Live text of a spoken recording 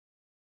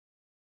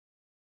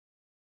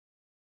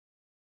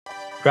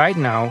Right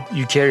now,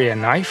 you carry a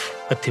knife,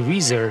 a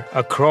tweezer,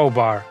 a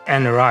crowbar,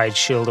 and a riot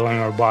shield on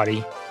your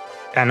body.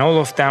 And all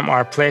of them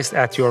are placed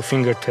at your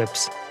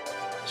fingertips.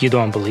 You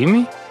don't believe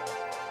me?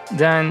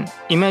 Then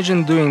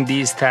imagine doing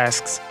these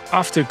tasks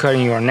after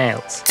cutting your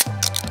nails.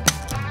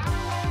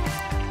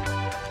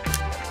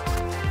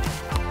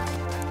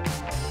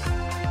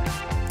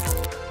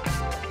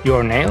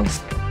 Your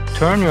nails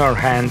turn your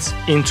hands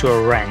into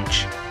a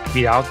wrench.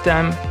 Without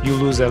them, you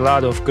lose a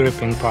lot of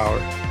gripping power.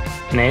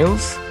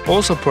 Nails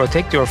also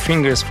protect your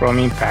fingers from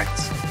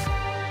impacts.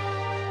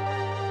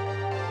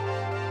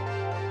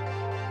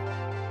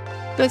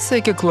 Let's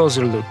take a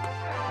closer look.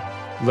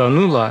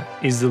 Lanula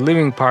is the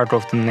living part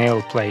of the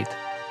nail plate.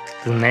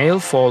 The nail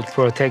fold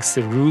protects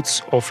the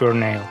roots of your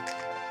nail.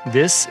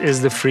 This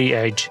is the free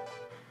edge,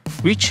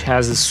 which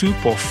has a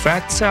soup of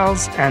fat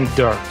cells and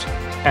dirt.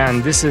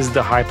 And this is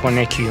the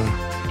hyponechium.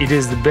 It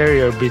is the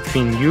barrier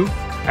between you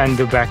and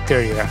the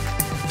bacteria.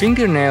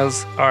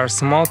 Fingernails are a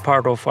small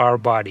part of our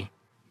body,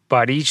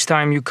 but each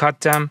time you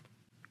cut them,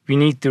 we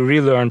need to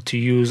relearn to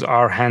use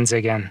our hands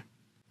again.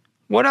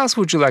 What else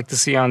would you like to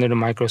see under the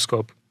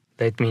microscope?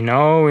 Let me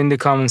know in the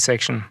comment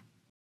section.